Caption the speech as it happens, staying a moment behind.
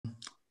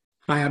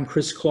Hi, I'm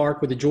Chris Clark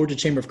with the Georgia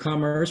Chamber of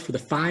Commerce for the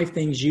 5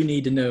 things you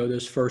need to know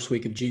this first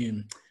week of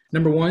June.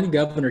 Number 1,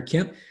 Governor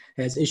Kemp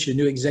has issued a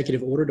new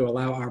executive order to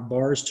allow our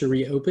bars to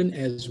reopen,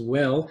 as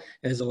well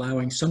as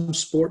allowing some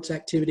sports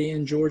activity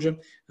in Georgia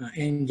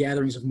and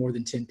gatherings of more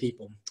than 10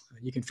 people.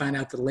 You can find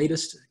out the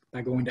latest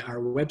by going to our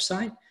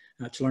website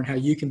to learn how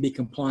you can be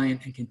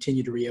compliant and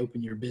continue to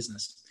reopen your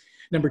business.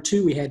 Number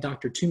 2, we had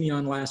Dr. Toomey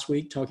on last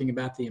week talking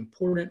about the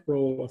important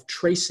role of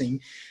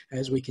tracing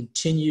as we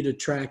continue to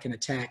track and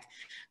attack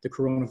the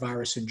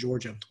coronavirus in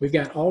Georgia. We've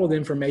got all of the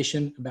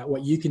information about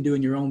what you can do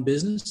in your own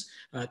business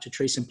to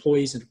trace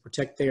employees and to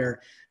protect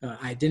their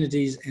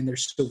identities and their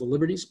civil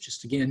liberties.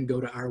 Just again, go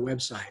to our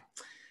website.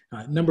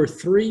 Number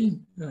 3,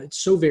 it's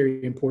so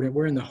very important.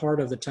 We're in the heart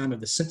of the time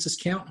of the census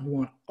count. We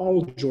want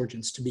all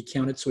Georgians to be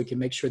counted so we can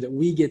make sure that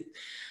we get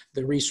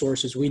the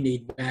resources we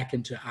need back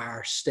into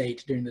our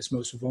state during this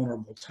most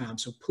vulnerable time.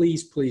 So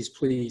please, please,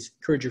 please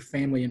encourage your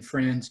family and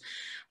friends,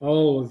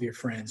 all of your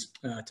friends,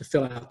 to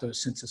fill out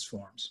those census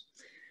forms.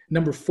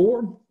 Number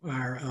 4,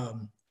 our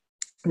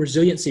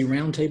resiliency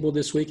roundtable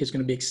this week is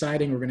going to be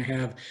exciting. We're going to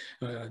have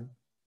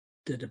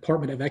the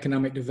Department of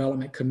Economic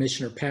Development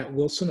Commissioner Pat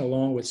Wilson,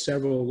 along with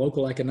several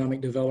local economic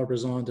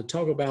developers, on to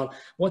talk about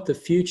what the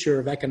future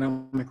of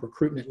economic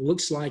recruitment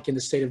looks like in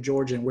the state of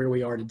Georgia and where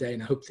we are today.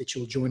 And I hope that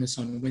you'll join us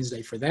on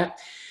Wednesday for that.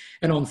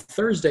 And on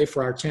Thursday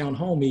for our town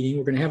hall meeting,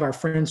 we're going to have our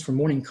friends from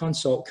Morning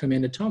Consult come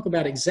in to talk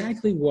about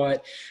exactly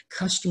what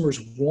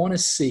customers want to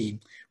see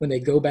when they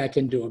go back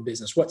into a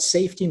business. What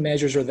safety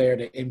measures are there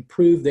to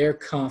improve their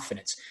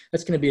confidence?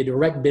 That's going to be a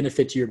direct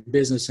benefit to your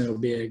business, and it'll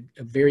be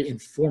a very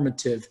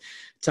informative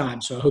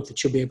time. So I hope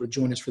that you'll be able to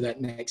join us for that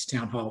next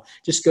town hall.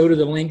 Just go to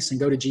the links and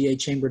go to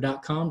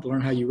gachamber.com to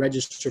learn how you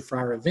register for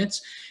our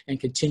events and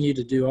continue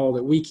to do all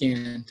that we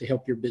can to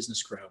help your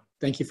business grow.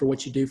 Thank you for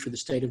what you do for the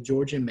state of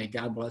Georgia, and may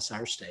God bless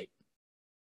our state.